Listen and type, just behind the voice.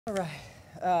All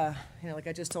right. Like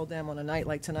I just told them on a night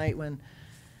like tonight when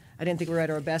I didn't think we were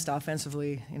at our best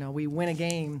offensively, we win a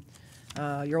game.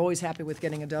 You're always happy with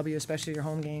getting a W, especially your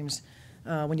home games,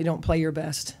 when you don't play your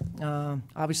best.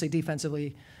 Obviously,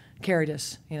 defensively carried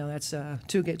us. That's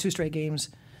two straight games.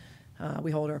 We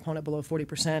hold our opponent below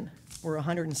 40%. We're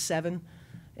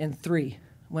 107-3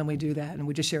 when we do that, and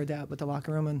we just shared that with the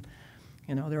locker room,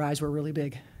 and their eyes were really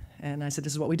big. And I said,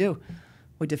 this is what we do.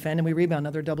 We defend and we rebound.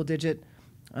 Another double-digit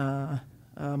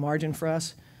margin for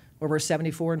us, where we're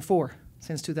 74-4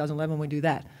 since 2011. We do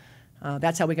that.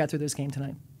 That's how we got through this game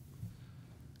tonight.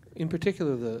 In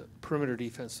particular, the perimeter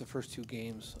defense, the first two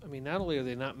games. I mean, not only are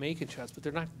they not making shots, but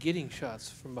they're not getting shots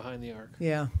from behind the arc.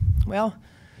 Yeah. Well,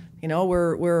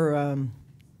 we're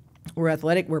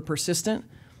athletic. We're persistent.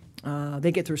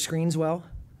 They get through screens well.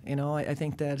 I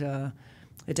think that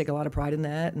they take a lot of pride in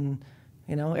that. And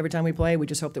every time we play, we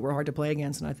just hope that we're hard to play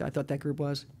against. And I thought that group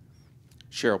was.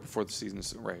 Cheryl, before the season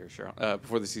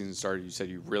before the season started, you said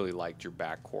you really liked your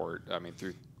backcourt. I mean,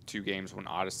 through two games when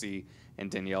Odyssey and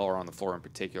Danielle are on the floor in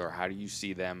particular, how do you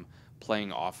see them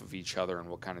playing off of each other, and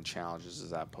what kind of challenges does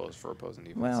that pose for opposing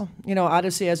defense? Well,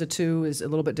 Odyssey as a two is a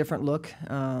little bit different look.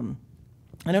 I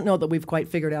don't know that we've quite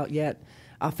figured out yet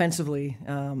offensively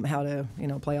how to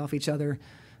play off each other.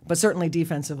 But certainly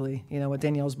defensively, with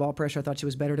Danielle's ball pressure, I thought she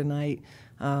was better tonight.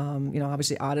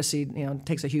 Obviously Odyssey,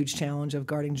 takes a huge challenge of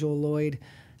guarding Jewel Lloyd.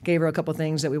 Gave her a couple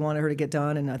things that we wanted her to get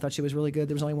done, and I thought she was really good.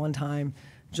 There was only one time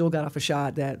Jewel got off a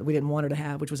shot that we didn't want her to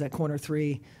have, which was that corner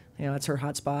three. That's her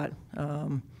hot spot.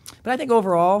 But I think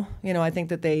overall, I think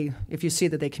that if you see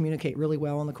that they communicate really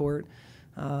well on the court,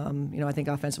 I think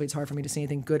offensively it's hard for me to see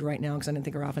anything good right now because I didn't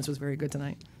think our offense was very good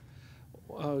tonight.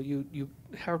 You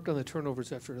harped on the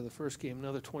turnovers after the first game,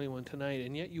 another 21 tonight,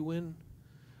 and yet you win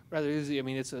rather easily. I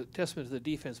mean, it's a testament to the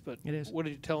defense, but it is. What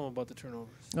did you tell them about the turnovers?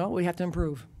 Well, we have to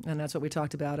improve, and that's what we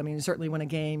talked about. I mean, you certainly win a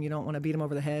game. You don't want to beat them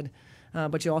over the head,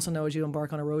 but you also know as you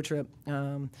embark on a road trip,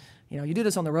 you do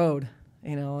this on the road,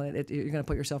 you're going to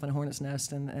put yourself in a hornet's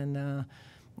nest, and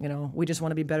we just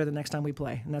want to be better the next time we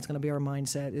play, and that's going to be our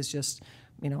mindset is just,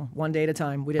 one day at a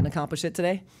time. We didn't accomplish it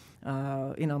today.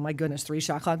 My goodness, 3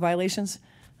 shot clock violations.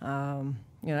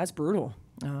 That's brutal.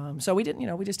 So we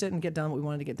didn't, we just didn't get done what we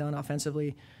wanted to get done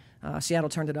offensively. Seattle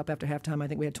turned it up after halftime. I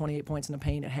think we had 28 points in the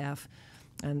paint at half,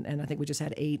 and I think we just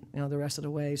had 8, the rest of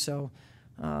the way. So,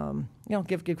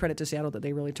 give credit to Seattle that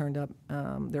they really turned up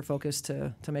their focus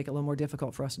to make it a little more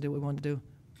difficult for us to do what we wanted to do.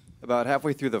 About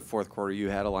halfway through the fourth quarter, you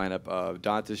had a lineup of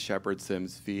Dantas, Shepard,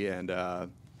 Sims, Fee, and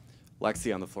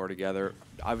Lexi on the floor together.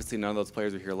 Obviously, none of those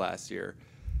players were here last year.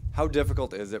 How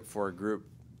difficult is it for a group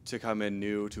to come in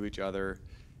new to each other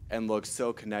and look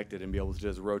so connected and be able to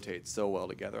just rotate so well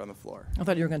together on the floor? I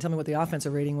thought you were going to tell me what the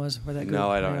offensive rating was for that group. No,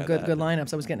 I don't have good that. Good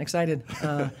lineups. I was getting excited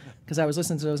because I was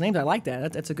listening to those names. I like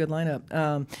that. That's a good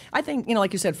lineup. I think,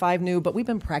 like you said, 5 new, but we've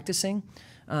been practicing,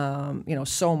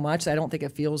 so much that I don't think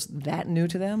it feels that new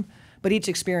to them. But each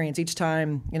experience, each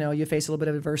time, you face a little bit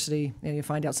of adversity and you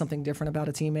find out something different about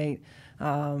a teammate.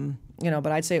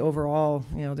 But I'd say overall,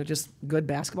 they're just good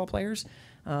basketball players.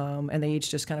 And they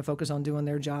each just kind of focus on doing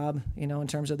their job, in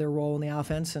terms of their role in the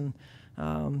offense. And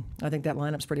I think that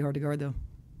lineup's pretty hard to guard, though.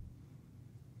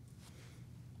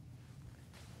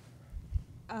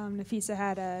 Nafisa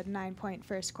had a 9-point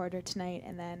first quarter tonight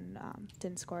and then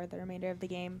didn't score the remainder of the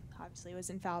game. Obviously was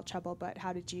in foul trouble, but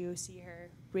how did you see her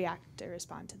react or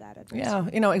respond to that adversity?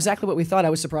 Yeah, exactly what we thought. I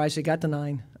was surprised she got the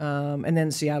 9. And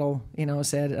then Seattle,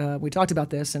 said, we talked about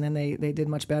this, and then they did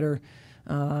much better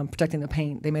protecting the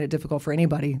paint. They made it difficult for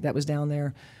anybody that was down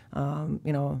there.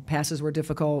 Passes were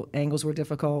difficult, angles were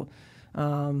difficult.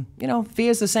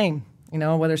 Fia's the same.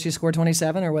 Whether she scored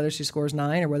 27 or whether she scores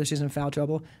 9 or whether she's in foul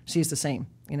trouble, she's the same.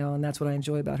 And that's what I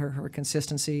enjoy about her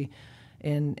consistency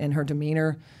in her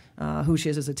demeanor, who she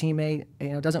is as a teammate.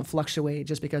 Doesn't fluctuate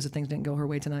just because the things didn't go her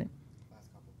way tonight.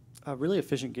 A really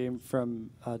efficient game from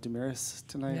Damaris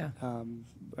tonight. Yeah.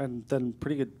 And then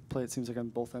pretty good play, it seems like, on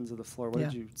both ends of the floor. What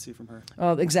did you see from her?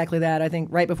 Oh, exactly that. I think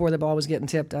right before the ball was getting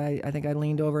tipped, I think I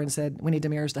leaned over and said, we need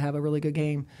Damaris to have a really good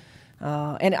game.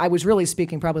 And I was really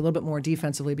speaking probably a little bit more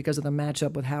defensively because of the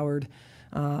matchup with Howard.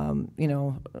 We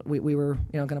were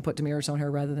going to put Damaris on her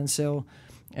rather than Sil.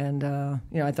 And,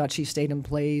 I thought she stayed in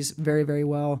plays very, very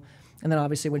well. And then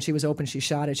obviously when she was open, she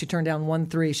shot it. She turned down 1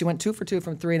 3. She went 2 for 2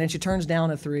 from 3, and then she turns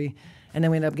down a 3. And then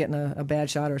we ended up getting a bad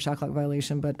shot or a shot clock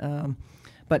violation.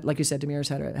 But like you said, Damaris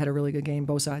had a really good game,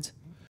 both sides.